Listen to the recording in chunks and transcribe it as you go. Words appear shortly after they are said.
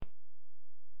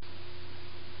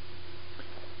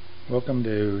Welcome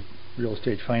to Real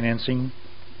Estate Financing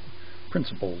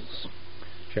Principles,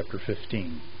 Chapter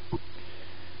 15.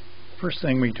 First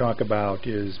thing we talk about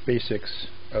is basics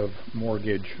of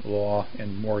mortgage law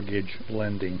and mortgage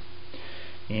lending.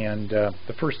 And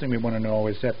the first thing we want to know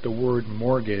is that the word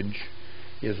mortgage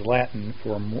is Latin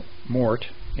for mort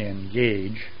and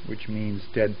gage, which means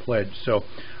dead pledge. So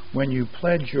when you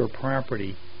pledge your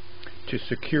property to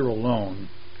secure a loan,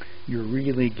 you're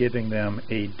really giving them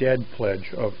a dead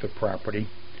pledge of the property,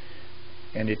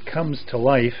 and it comes to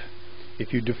life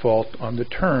if you default on the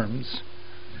terms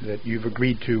that you've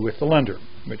agreed to with the lender,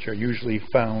 which are usually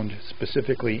found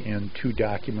specifically in two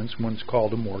documents. One's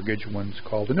called a mortgage, one's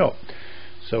called a note.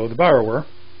 So the borrower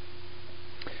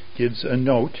gives a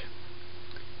note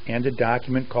and a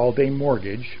document called a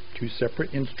mortgage, two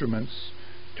separate instruments,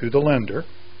 to the lender.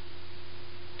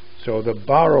 So the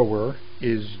borrower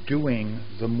is doing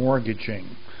the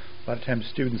mortgaging. A lot of times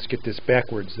students get this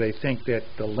backwards. They think that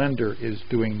the lender is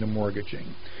doing the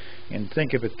mortgaging. And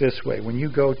think of it this way. When you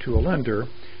go to a lender,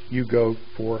 you go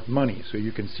for money. So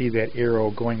you can see that arrow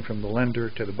going from the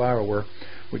lender to the borrower,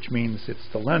 which means it's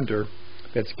the lender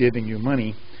that's giving you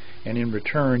money. And in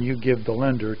return, you give the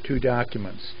lender two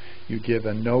documents. You give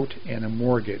a note and a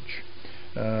mortgage.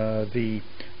 The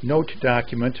note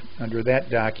document, under that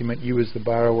document, you as the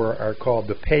borrower are called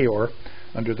the payor.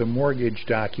 Under the mortgage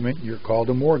document, you're called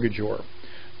a mortgagor.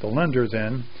 The lender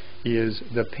then is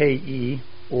the payee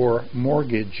or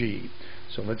mortgagee.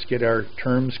 So let's get our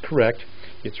terms correct.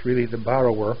 It's really the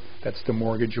borrower, that's the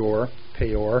mortgagor,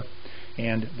 payor,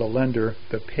 and the lender,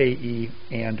 the payee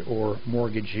and or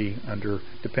mortgagee, under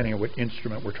depending on what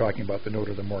instrument we're talking about, the note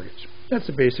or the mortgage. That's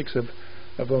the basics of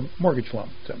a mortgage loan.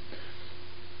 So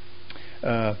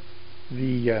so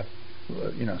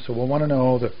we'll want to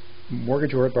know the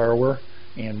mortgagor, borrower,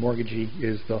 and mortgagee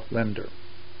is the lender.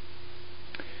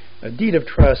 A deed of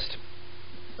trust,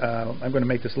 I'm going to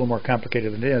make this a little more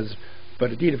complicated than it is,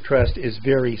 but a deed of trust is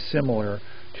very similar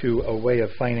to a way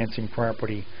of financing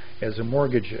property as a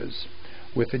mortgage is.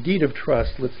 With a deed of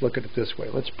trust, let's look at it this way.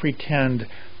 Let's pretend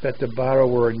that the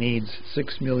borrower needs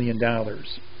 $6 million.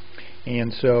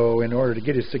 And so in order to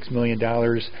get his $6 million,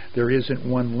 there isn't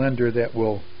one lender that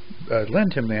will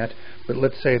lend him that, but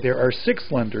let's say there are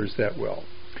 6 lenders that will.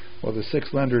 Well, the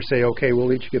 6 lenders say, okay,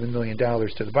 we'll each give $1 million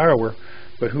to the borrower,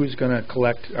 but who's going to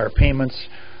collect our payments?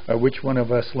 Which one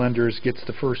of us lenders gets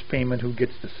the first payment? Who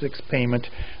gets the 6th payment?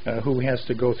 Who has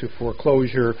to go through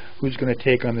foreclosure? Who's going to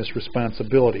take on this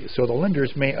responsibility? So the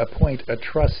lenders may appoint a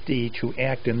trustee to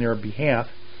act in their behalf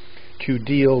to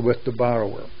deal with the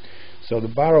borrower. So the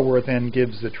borrower then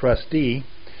gives the trustee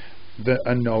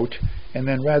a note, and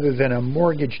then rather than a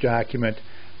mortgage document,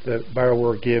 the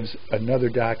borrower gives another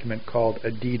document called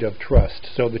a deed of trust.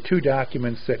 So the two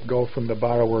documents that go from the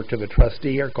borrower to the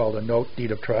trustee are called a note, deed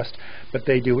of trust, but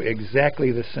they do exactly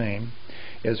the same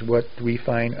as what we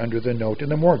find under the note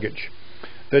and the mortgage.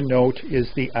 The note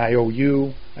is the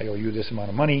IOU, I owe you this amount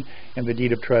of money, and the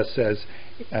deed of trust says,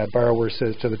 borrower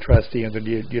says to the trustee and the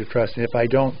deed of trust, and if I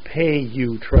don't pay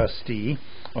you, trustee,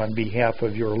 on behalf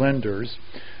of your lenders,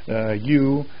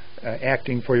 you,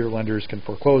 acting for your lenders, can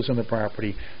foreclose on the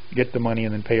property, get the money,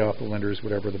 and then pay off the lenders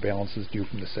whatever the balance is due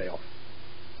from the sale.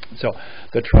 So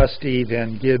the trustee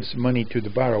then gives money to the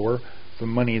borrower, the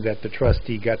money that the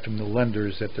trustee got from the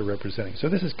lenders that they're representing. So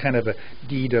this is kind of a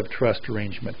deed of trust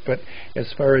arrangement. But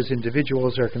as far as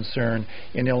individuals are concerned,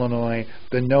 in Illinois,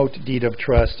 the note deed of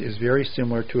trust is very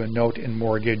similar to a note and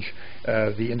mortgage.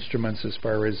 The instruments as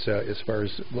far as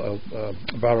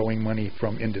borrowing money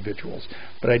from individuals.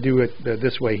 But I do it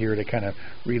this way here to kind of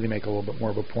really make a little bit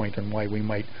more of a point on why we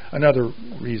might, another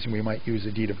reason we might use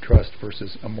a deed of trust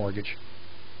versus a mortgage.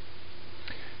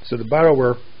 So the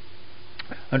borrower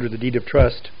under the deed of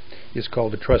trust is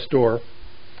called a trustor.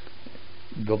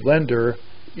 The lender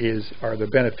are the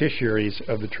beneficiaries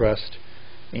of the trust,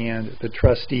 and the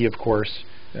trustee, of course,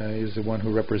 is the one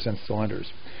who represents the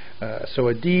lenders. So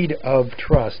a deed of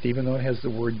trust, even though it has the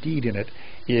word deed in it,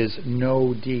 is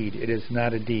no deed. It is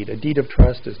not a deed. A deed of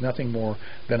trust is nothing more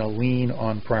than a lien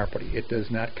on property. It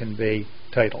does not convey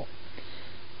title.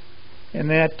 And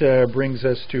that brings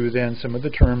us to then some of the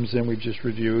terms that we've just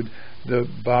reviewed. The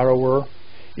borrower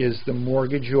is the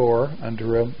mortgagor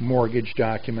under a mortgage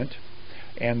document,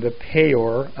 and the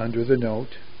payor under the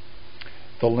note.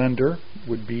 The lender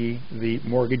would be the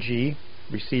mortgagee,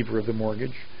 receiver of the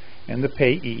mortgage, and the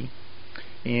payee.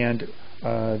 And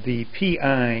the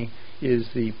PI is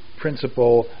the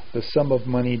principal, the sum of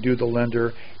money due the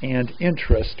lender, and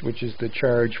interest, which is the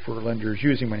charge for lenders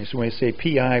using money. So when we say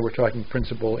PI, we're talking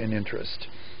principal and interest.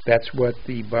 That's what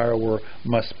the borrower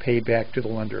must pay back to the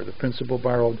lender, the principal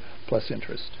borrowed plus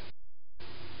interest.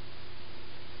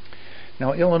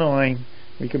 Now, Illinois,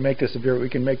 we can make this a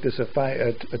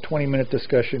 20-minute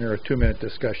discussion or a 2-minute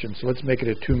discussion. So let's make it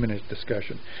a 2-minute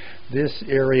discussion. This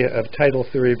area of title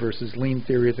theory versus lien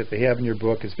theory that they have in your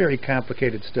book is very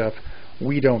complicated stuff.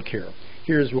 We don't care.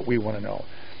 Here's what we want to know.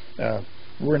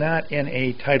 We're not in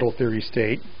a title theory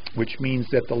state, which means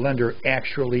that the lender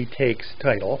actually takes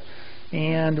title.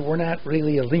 And we're not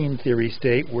really a lien theory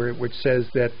state, which says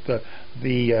that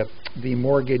the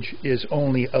mortgage is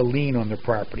only a lien on the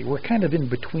property. We're kind of in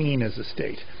between as a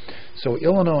state. So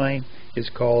Illinois is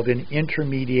called an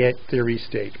intermediate theory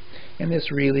state. And this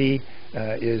really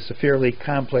is a fairly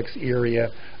complex area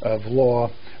of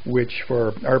law, which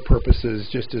for our purposes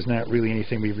just is not really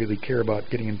anything we really care about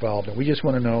getting involved in. We just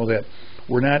want to know that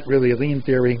we're not really a lien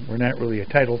theory, we're not really a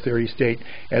title theory state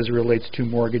as it relates to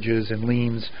mortgages and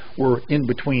liens. We're in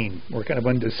between. We're kind of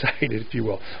undecided, if you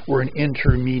will. We're an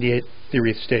intermediate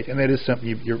theory state, and that is something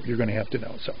you're going to have to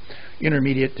know. So,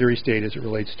 intermediate theory state as it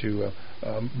relates to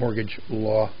mortgage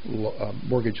law,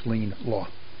 mortgage lien law.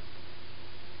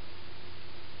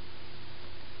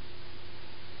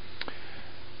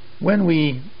 When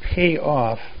we pay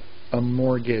off a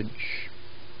mortgage,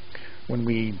 when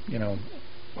we,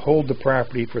 hold the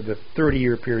property for the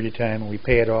 30-year period of time and we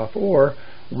pay it off, or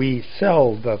we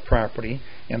sell the property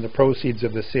and the proceeds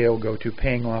of the sale go to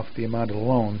paying off the amount of the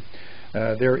loan,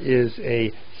 there is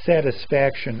a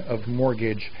satisfaction of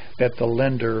mortgage that the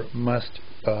lender must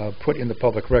put in the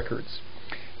public records.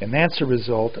 And that's a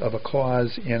result of a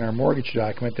clause in our mortgage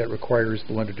document that requires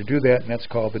the lender to do that, and that's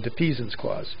called the defeasance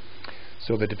clause.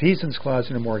 So the defeasance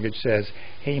clause in a mortgage says,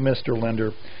 hey, Mr.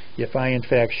 Lender, if I in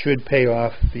fact should pay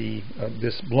off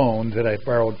this loan that I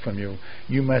borrowed from you,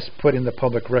 you must put in the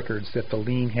public records that the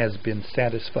lien has been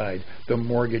satisfied, the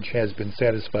mortgage has been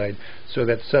satisfied, so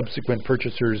that subsequent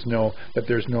purchasers know that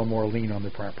there's no more lien on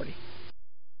the property.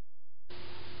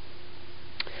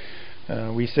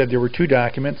 We said there were 2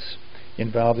 documents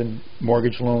involved in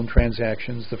mortgage loan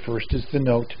transactions. The first is the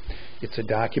note. It's a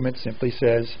document, simply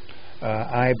says,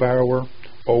 I, borrower,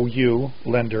 owe you,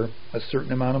 lender, a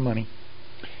certain amount of money,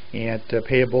 and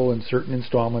payable in certain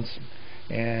installments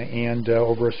and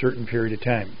over a certain period of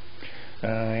time.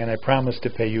 And I promise to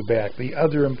pay you back. The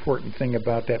other important thing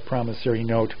about that promissory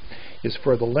note is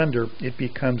for the lender, it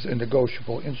becomes a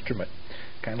negotiable instrument,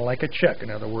 kind of like a check. In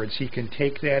other words, he can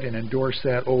take that and endorse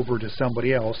that over to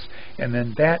somebody else, and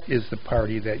then that is the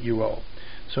party that you owe.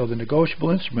 So the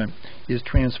negotiable instrument is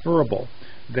transferable.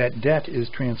 That debt is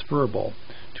transferable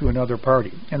to another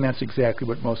party, and that's exactly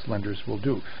what most lenders will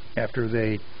do. After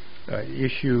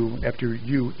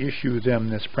you issue them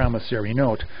this promissory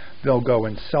note, they'll go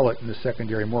and sell it in the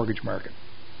secondary mortgage market,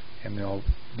 and they'll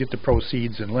get the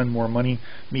proceeds and lend more money.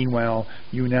 Meanwhile,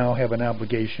 you now have an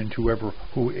obligation to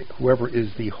whoever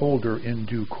is the holder in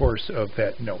due course of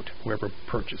that note, whoever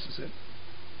purchases it.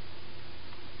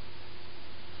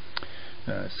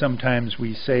 Sometimes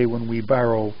we say when we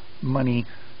borrow money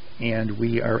and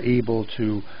we are able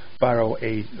to borrow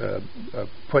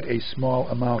put a small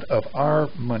amount of our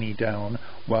money down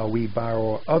while we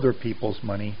borrow other people's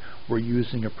money, we're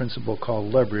using a principle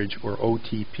called leverage, or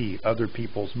OTP, other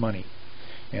people's money.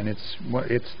 And it's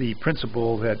the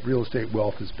principle that real estate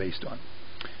wealth is based on.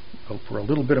 For a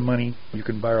little bit of money, you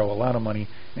can borrow a lot of money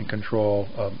and control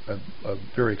a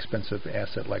very expensive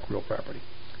asset like real property,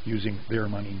 using their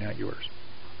money, not yours.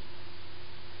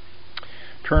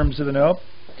 Terms of the note.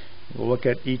 We'll look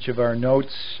at each of our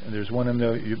notes. There's one in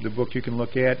the book you can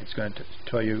look at. It's going to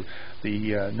tell you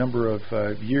the number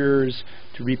of years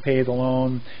to repay the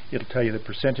loan. It'll tell you the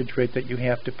percentage rate that you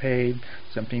have to pay.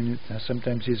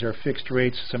 Sometimes these are fixed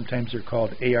rates. Sometimes they're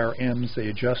called ARMs. They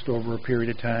adjust over a period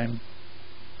of time.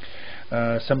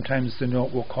 Sometimes the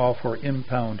note will call for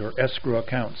impound or escrow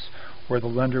accounts, where the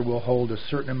lender will hold a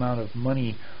certain amount of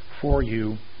money for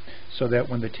you, so that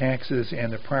when the taxes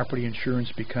and the property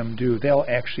insurance become due, they'll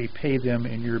actually pay them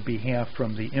in your behalf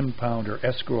from the impound or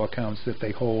escrow accounts that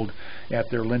they hold at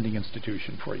their lending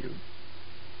institution for you.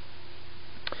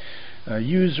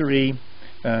 Usury,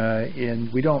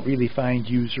 and we don't really find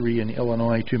usury in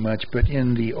Illinois too much, but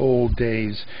in the old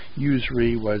days,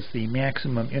 usury was the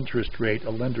maximum interest rate a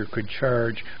lender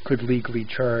could legally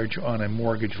charge on a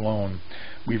mortgage loan.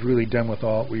 We've really done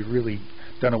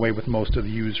away with most of the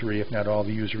usury, if not all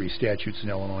the usury statutes in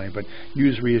Illinois, but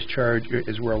usury is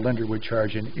where a lender would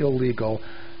charge an illegal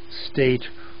state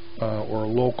or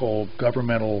local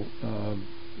governmental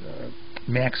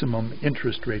maximum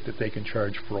interest rate that they can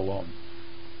charge for a loan.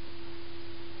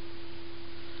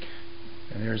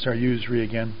 And there's our usury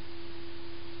again.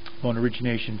 loan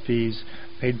origination fees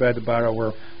paid by the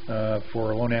borrower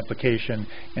for a loan application,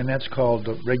 and that's called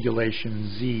Regulation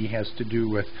Z. Has to do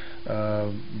with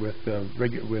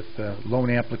loan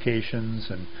applications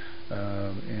and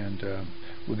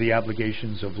with the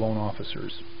obligations of loan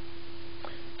officers.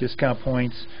 Discount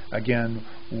points, again,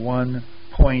 1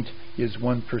 point is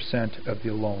 1% of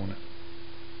the loan.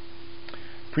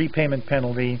 Prepayment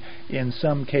penalty, in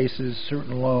some cases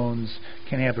certain loans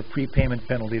can have a prepayment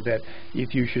penalty that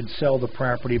if you should sell the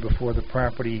property before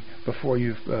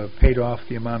you've paid off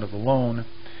the amount of the loan,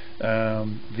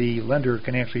 the lender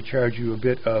can actually charge you a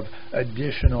bit of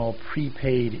additional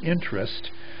prepaid interest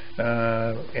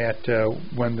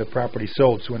when the property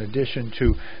sold. So in addition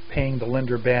to paying the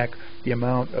lender back the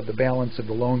amount of the balance of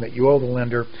the loan that you owe the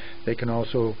lender, they can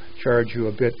also charge you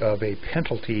a bit of a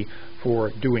penalty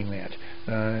for doing that.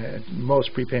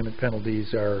 Most prepayment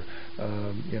penalties are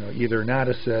either not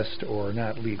assessed or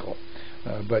not legal.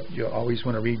 But you always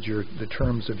want to read the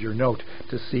terms of your note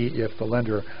to see if the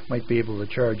lender might be able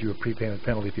to charge you a prepayment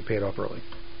penalty if you pay it off early.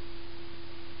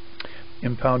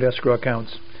 Impound escrow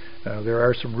accounts. There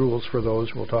are some rules for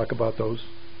those. We'll talk about those.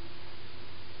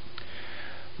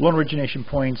 Loan origination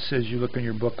points, as you look in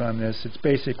your book on this, it's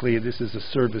basically, this is a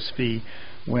service fee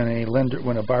when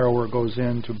a borrower goes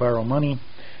in to borrow money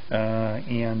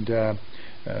and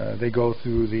they go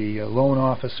through the loan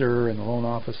officer and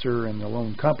the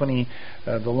loan company.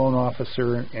 The loan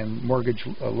officer and mortgage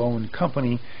loan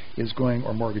company is going,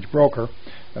 or mortgage broker,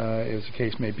 as the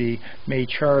case may be, may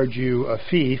charge you a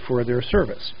fee for their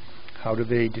service. How do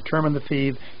they determine the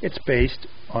fee? It's based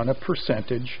on a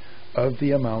percentage of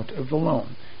the amount of the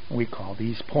loan. We call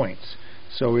these points.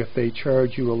 So if they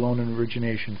charge you a loan and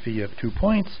origination fee of 2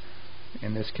 points,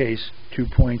 in this case 2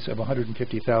 points of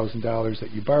 $150,000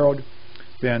 that you borrowed,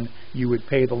 then you would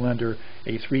pay the lender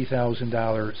a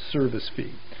 $3,000 service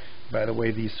fee. By the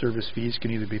way, these service fees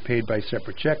can either be paid by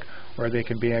separate check or they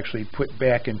can be actually put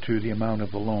back into the amount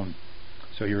of the loan.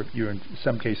 So you're in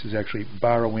some cases actually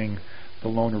borrowing the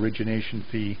loan origination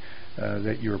fee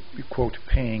that you're, quote,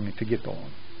 paying to get the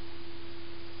loan.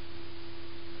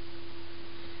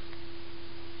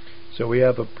 So we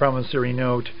have a promissory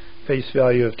note, face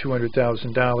value of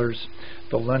 $200,000.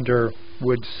 The lender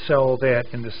would sell that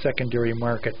in the secondary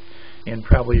market and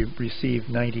probably receive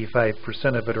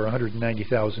 95% of it, or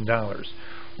 $190,000.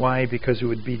 Why? Because it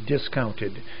would be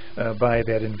discounted by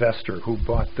that investor who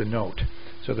bought the note.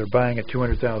 So they're buying a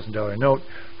 $200,000 note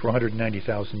for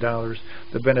 $190,000.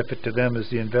 The benefit to them is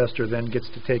the investor then gets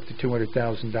to take the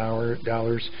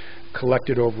 $200,000, collect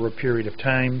it over a period of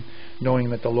time, knowing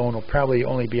that the loan will probably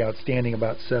only be outstanding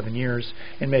about 7 years,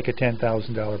 and make a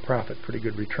 $10,000 profit. Pretty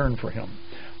good return for him.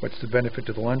 What's the benefit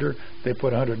to the lender? They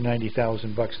put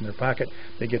 $190,000 in their pocket.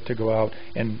 They get to go out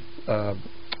and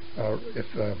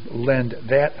lend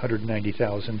that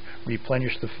 $190,000,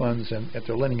 replenish the funds at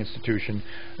their lending institution,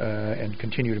 and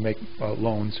continue to make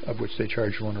loans of which they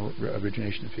charge loan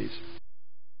origination fees.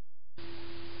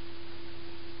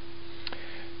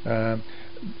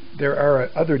 There are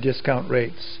other discount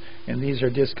rates, and these are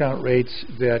discount rates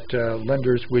that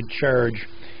lenders would charge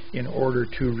in order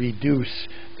to reduce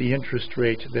the interest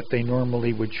rate that they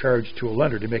normally would charge to a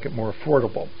lender to make it more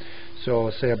affordable. So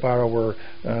say a borrower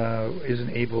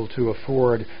isn't able to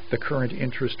afford the current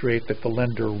interest rate that the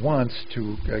lender wants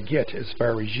to get as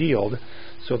far as yield,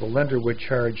 so the lender would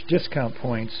charge discount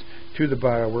points to the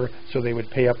borrower, so they would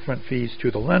pay upfront fees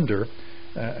to the lender,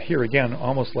 here again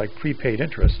almost like prepaid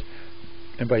interest,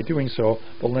 and by doing so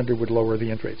the lender would lower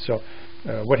the interest rate. So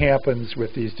what happens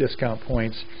with these discount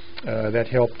points that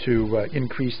help to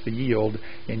increase the yield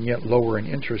and yet lower an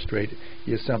interest rate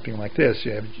is something like this.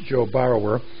 You have Joe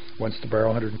borrower wants to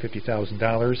borrow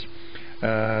 $150,000.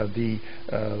 The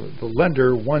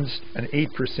lender wants an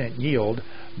 8% yield,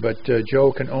 but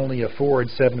Joe can only afford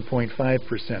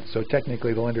 7.5%. So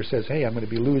technically the lender says, hey, I'm going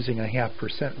to be losing a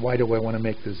 0.5%. Why do I want to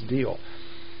make this deal?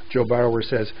 Joe borrower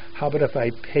says, how about if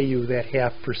I pay you that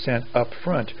 0.5% up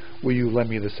front? Will you lend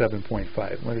me the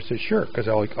 7.5? Lender says, sure, because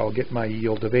I'll get my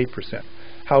yield of 8%.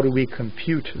 How do we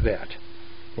compute that?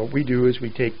 What we do is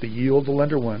we take the yield the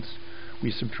lender wants,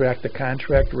 we subtract the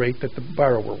contract rate that the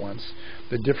borrower wants.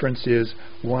 The difference is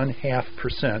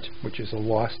 0.5%, which is a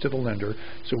loss to the lender,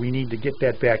 so we need to get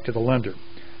that back to the lender.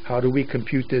 How do we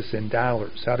compute this in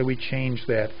dollars? How do we change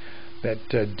that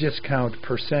discount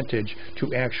percentage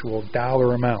to actual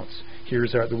dollar amounts?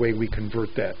 Here's the way we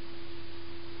convert that.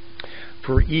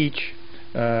 For each,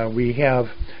 we have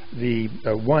the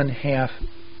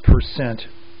 0.5%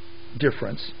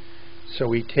 difference. So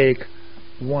we take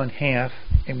 1/2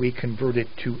 and we convert it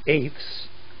to eighths.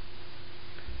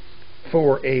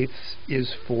 4/8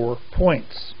 is 4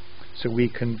 points. So we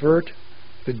convert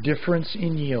the difference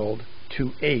in yield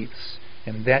to eighths,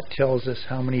 and that tells us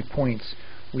how many points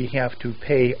we have to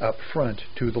pay up front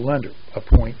to the lender, a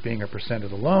point being a percent of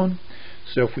the loan.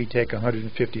 So if we take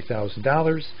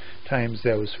 $150,000 times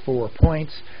those 4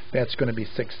 points, that's going to be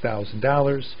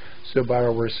 $6,000. So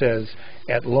borrower says,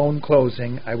 at loan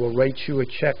closing, I will write you a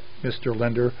check, Mr.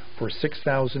 Lender, for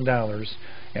 $6,000,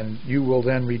 and you will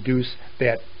then reduce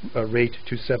that rate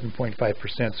to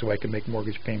 7.5% so I can make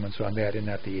mortgage payments on that and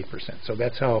not the 8%. So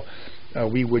that's how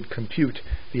we would compute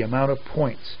the amount of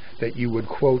points that you would,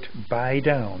 quote, buy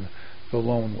down the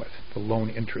loan with, the loan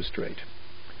interest rate.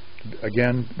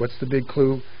 Again, what's the big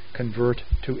clue? Convert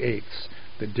to eighths.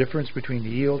 The difference between the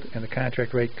yield and the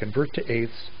contract rate, convert to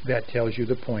eighths. That tells you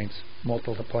the points.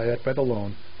 Multiply that by the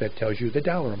loan. That tells you the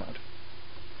dollar amount.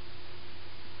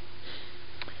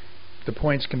 The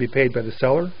points can be paid by the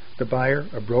seller, the buyer,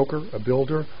 a broker, a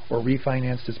builder, or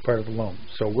refinanced as part of the loan.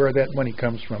 So where that money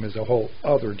comes from is a whole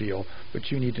other deal, but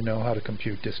you need to know how to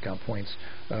compute discount points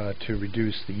to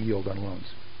reduce the yield on loans.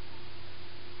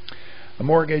 A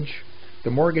mortgage. The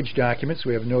mortgage documents,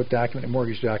 we have a note document and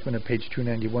mortgage document. On page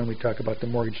 291, we talk about the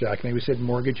mortgage document. We said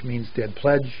mortgage means dead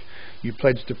pledge. You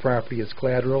pledge the property as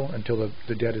collateral until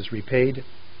the debt is repaid.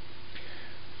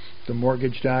 The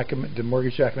mortgage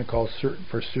document calls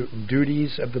for certain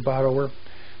duties of the borrower.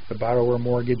 The borrower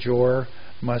mortgagor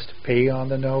must pay on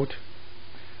the note,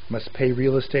 must pay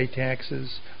real estate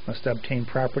taxes, must obtain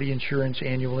property insurance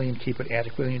annually and keep it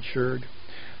adequately insured,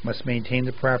 must maintain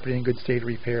the property in good state of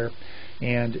repair,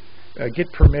 and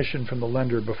get permission from the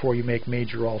lender before you make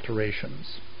major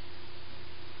alterations.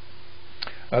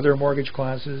 Other mortgage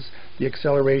clauses, the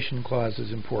acceleration clause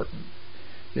is important.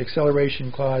 The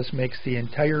acceleration clause makes the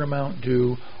entire amount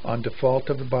due on default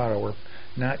of the borrower,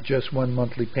 not just one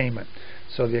monthly payment.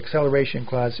 So the acceleration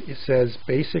clause, it says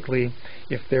basically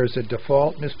if there's a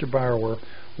default, Mr. Borrower,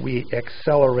 we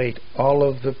accelerate all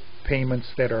of the payments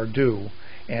that are due,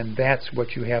 and that's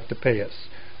what you have to pay us.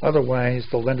 Otherwise,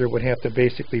 the lender would have to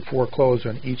basically foreclose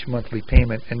on each monthly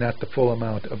payment and not the full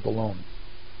amount of the loan.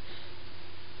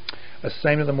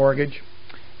 Assignment of the mortgage.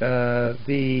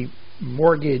 The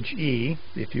mortgagee,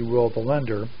 if you will, the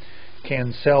lender,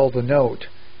 can sell the note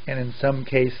and in some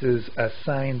cases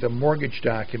assign the mortgage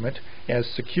document as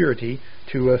security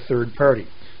to a third party.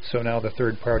 So now the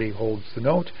third party holds the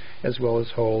note as well as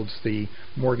holds the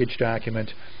mortgage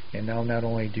document, and now not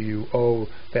only do you owe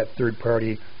that third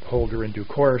party holder in due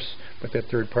course, but that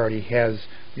third party has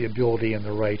the ability and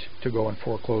the right to go and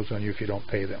foreclose on you if you don't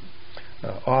pay them.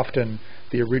 Often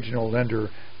the original lender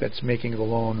that's making the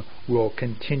loan will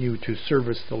continue to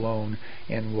service the loan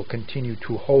and will continue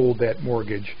to hold that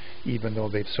mortgage even though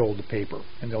they've sold the paper,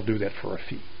 and they'll do that for a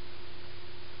fee.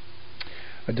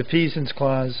 A defeasance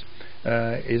clause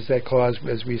is that clause,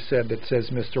 as we said, that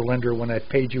says, Mr. Lender, when I've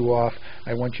paid you off,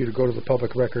 I want you to go to the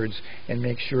public records and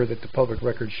make sure that the public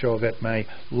records show that my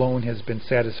loan has been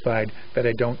satisfied, that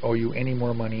I don't owe you any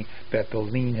more money, that the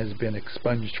lien has been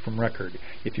expunged from record,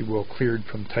 if you will, cleared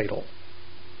from title.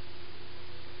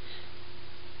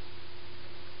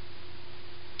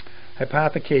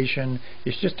 Hypothycation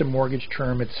is just a mortgage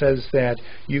term. It says that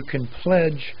you can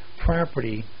pledge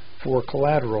property for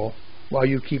collateral while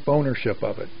you keep ownership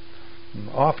of it. And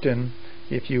often,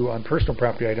 if you, on personal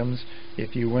property items,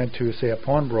 if you went to, say, a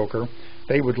pawnbroker,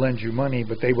 they would lend you money,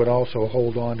 but they would also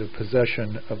hold on to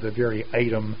possession of the very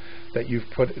item that you've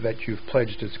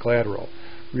pledged as collateral.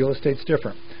 Real estate's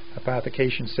different.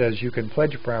 Hypothycation says you can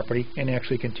pledge property and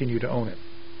actually continue to own it.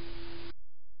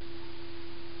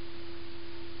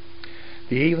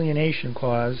 The alienation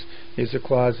clause is a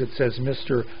clause that says,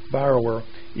 Mr. Borrower,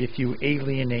 if you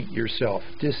alienate yourself,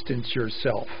 distance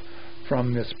yourself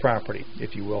from this property,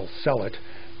 if you will, sell it,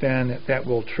 then that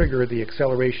will trigger the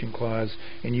acceleration clause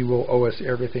and you will owe us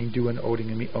everything due and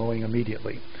owing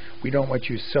immediately. We don't want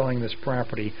you selling this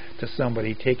property to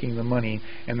somebody, taking the money,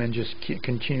 and then just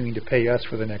continuing to pay us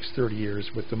for the next 30 years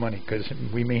with the money, because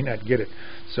we may not get it.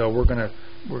 So we're going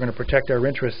to protect our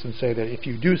interests and say that if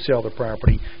you do sell the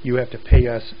property, you have to pay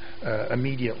us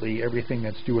immediately everything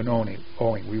that's due and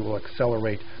owing. We will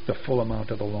accelerate the full amount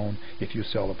of the loan if you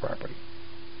sell the property.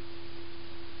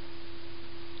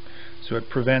 So it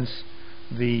prevents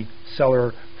the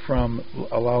seller from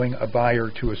allowing a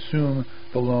buyer to assume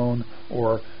the loan,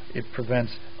 or it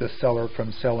prevents the seller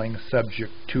from selling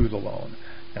subject to the loan.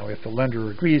 Now, if the lender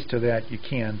agrees to that, you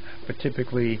can, but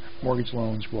typically mortgage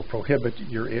loans will prohibit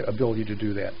your ability to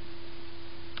do that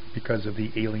because of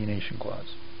the alienation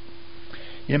clause.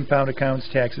 Impound accounts,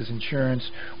 taxes, insurance,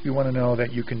 we want to know that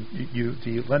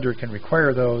the lender can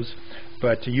require those,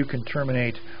 but you can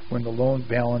terminate when the loan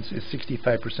balance is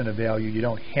 65% of value. You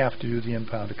don't have to do the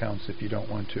impound accounts if you don't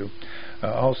want to.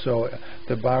 Also,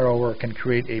 the borrower can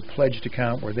create a pledged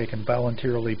account where they can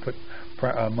voluntarily put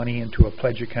money into a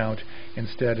pledge account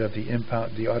instead of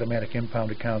the automatic impound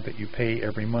account that you pay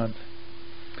every month.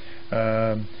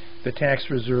 The tax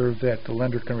reserve that the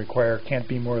lender can require can't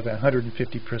be more than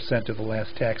 150% of the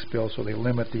last tax bill, so they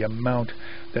limit the amount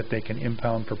that they can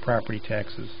impound for property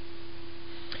taxes.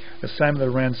 Assignment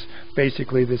of rents,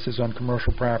 basically this is on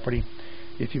commercial property.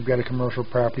 If you've got a commercial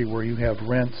property where you have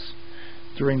rents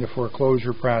during the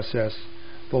foreclosure process,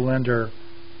 the lender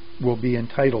will be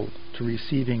entitled to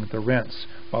receiving the rents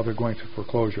while they're going through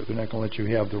foreclosure. They're not going to let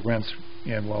you have the rents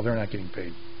in while they're not getting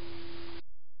paid.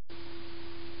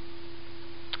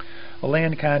 A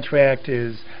land contract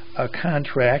is a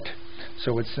contract,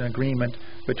 so it's an agreement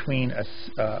between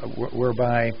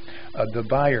whereby the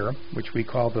buyer, which we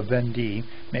call the vendee,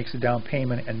 makes a down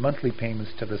payment and monthly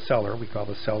payments to the seller. We call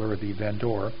the seller the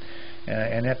vendor.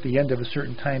 And at the end of a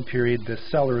certain time period, the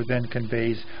seller then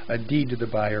conveys a deed to the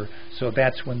buyer, so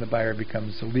that's when the buyer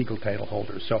becomes the legal title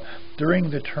holder. So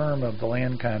during the term of the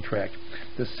land contract,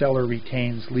 the seller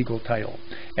retains legal title.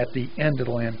 At the end of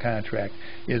the land contract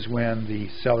is when the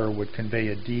seller would convey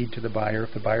a deed to the buyer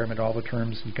if the buyer met all the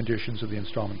terms and conditions of the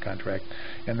installment contract,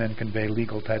 and then convey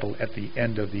legal title at the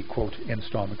end of the, quote,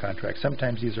 installment contract.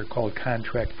 Sometimes these are called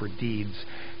contract for deeds.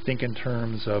 Think in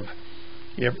terms of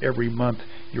every month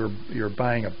you're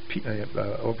buying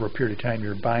over a period of time,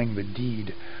 you're buying the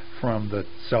deed from the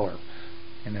seller,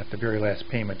 and at the very last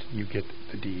payment you get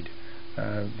the deed.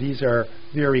 These are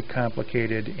very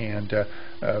complicated, and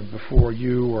before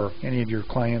you or any of your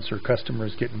clients or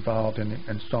customers get involved in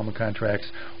installment contracts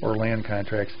or land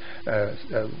contracts,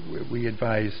 we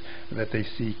advise that they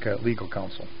seek legal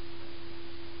counsel.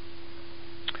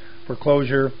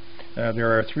 Foreclosure.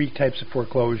 There are three types of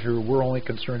foreclosure. We're only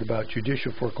concerned about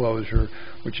judicial foreclosure,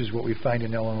 which is what we find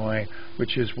in Illinois,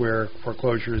 which is where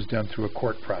foreclosure is done through a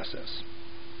court process.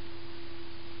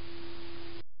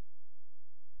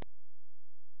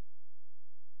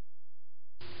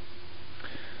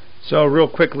 So real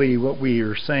quickly, what we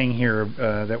are saying here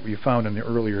that we found on the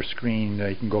earlier screen,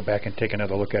 you can go back and take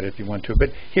another look at it if you want to,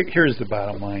 but here's the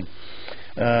bottom line.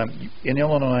 In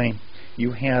Illinois,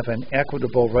 you have an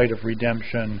equitable right of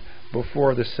redemption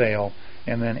before the sale,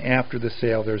 and then after the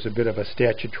sale there's a bit of a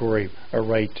statutory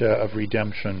right of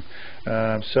redemption.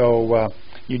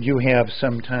 You do have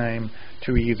some time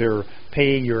to either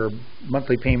pay your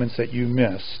monthly payments that you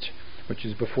missed, which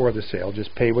is before the sale.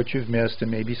 Just pay what you've missed and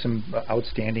maybe some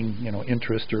outstanding,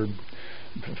 interest or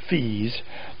fees.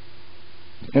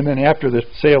 And then after the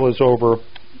sale is over,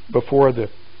 before the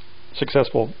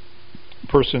successful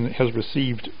person has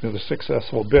received, the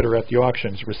successful bidder at the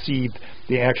auctions received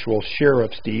the actual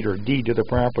sheriff's deed or deed to the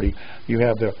property, you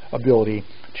have the ability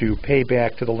to pay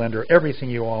back to the lender everything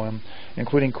you owe him,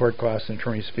 including court costs and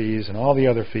attorney's fees and all the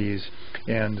other fees,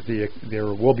 and there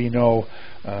will be no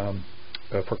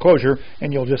foreclosure,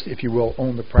 and you'll just, if you will,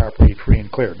 own the property free and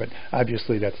clear. But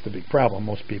obviously that's the big problem.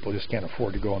 Most people just can't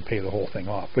afford to go and pay the whole thing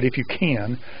off. But if you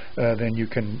can, then you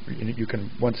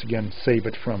can once again save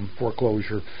it from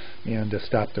foreclosure and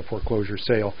stop the foreclosure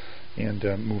sale and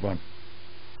move on.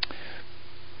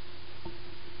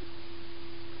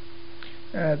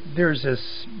 There's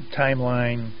this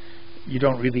timeline. You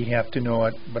don't really have to know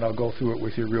it, but I'll go through it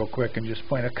with you real quick and just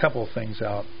point a couple things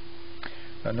out.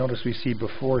 Notice we see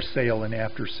before sale and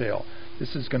after sale.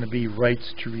 This is going to be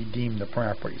rights to redeem the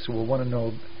property. So we'll want to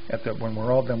know, when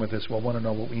we're all done with this, we'll want to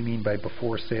know what we mean by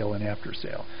before sale and after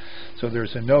sale. So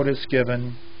there's a notice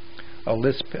given, a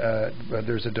list,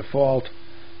 there's a default,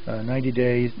 90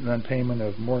 days non-payment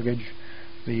of mortgage.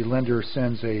 The lender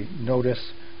sends a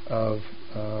notice of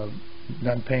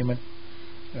non-payment,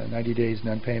 90 days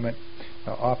non-payment.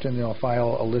 Often they'll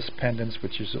file a list pendants,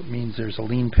 which means there's a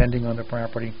lien pending on the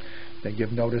property. They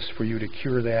give notice for you to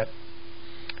cure that.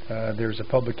 There's a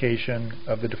publication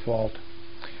of the default.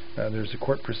 There's a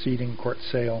court proceeding, court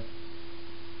sale,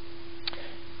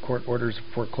 court orders of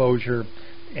foreclosure,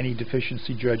 any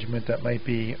deficiency judgment that might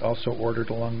be also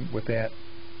ordered along with that.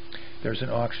 There's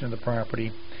an auction of the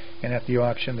property, and at the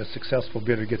auction the successful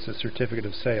bidder gets a certificate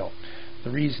of sale. The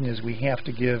reason is we have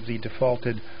to give the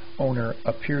defaulted owner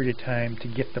a period of time to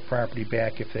get the property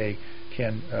back if they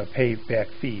can pay back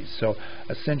fees. So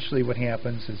essentially what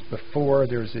happens is before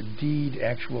there's a deed,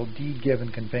 actual deed given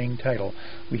conveying title,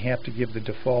 we have to give the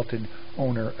defaulted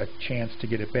owner a chance to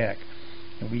get it back.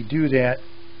 And we do that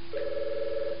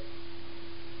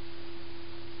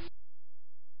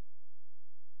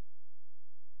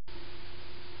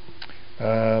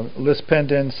List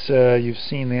pendants, you've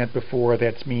seen that before.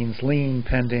 That means lien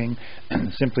pending.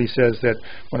 Simply says that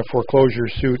when a foreclosure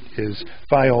suit is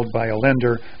filed by a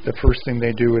lender, the first thing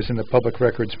they do is in the public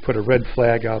records put a red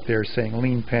flag out there saying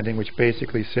lien pending, which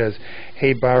basically says,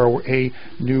 hey borrower, hey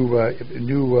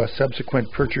new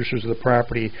subsequent purchasers of the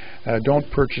property, don't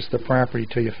purchase the property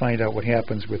till you find out what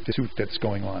happens with the suit that's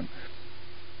going on.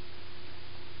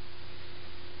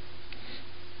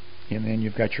 And then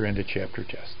you've got your end of chapter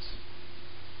tests.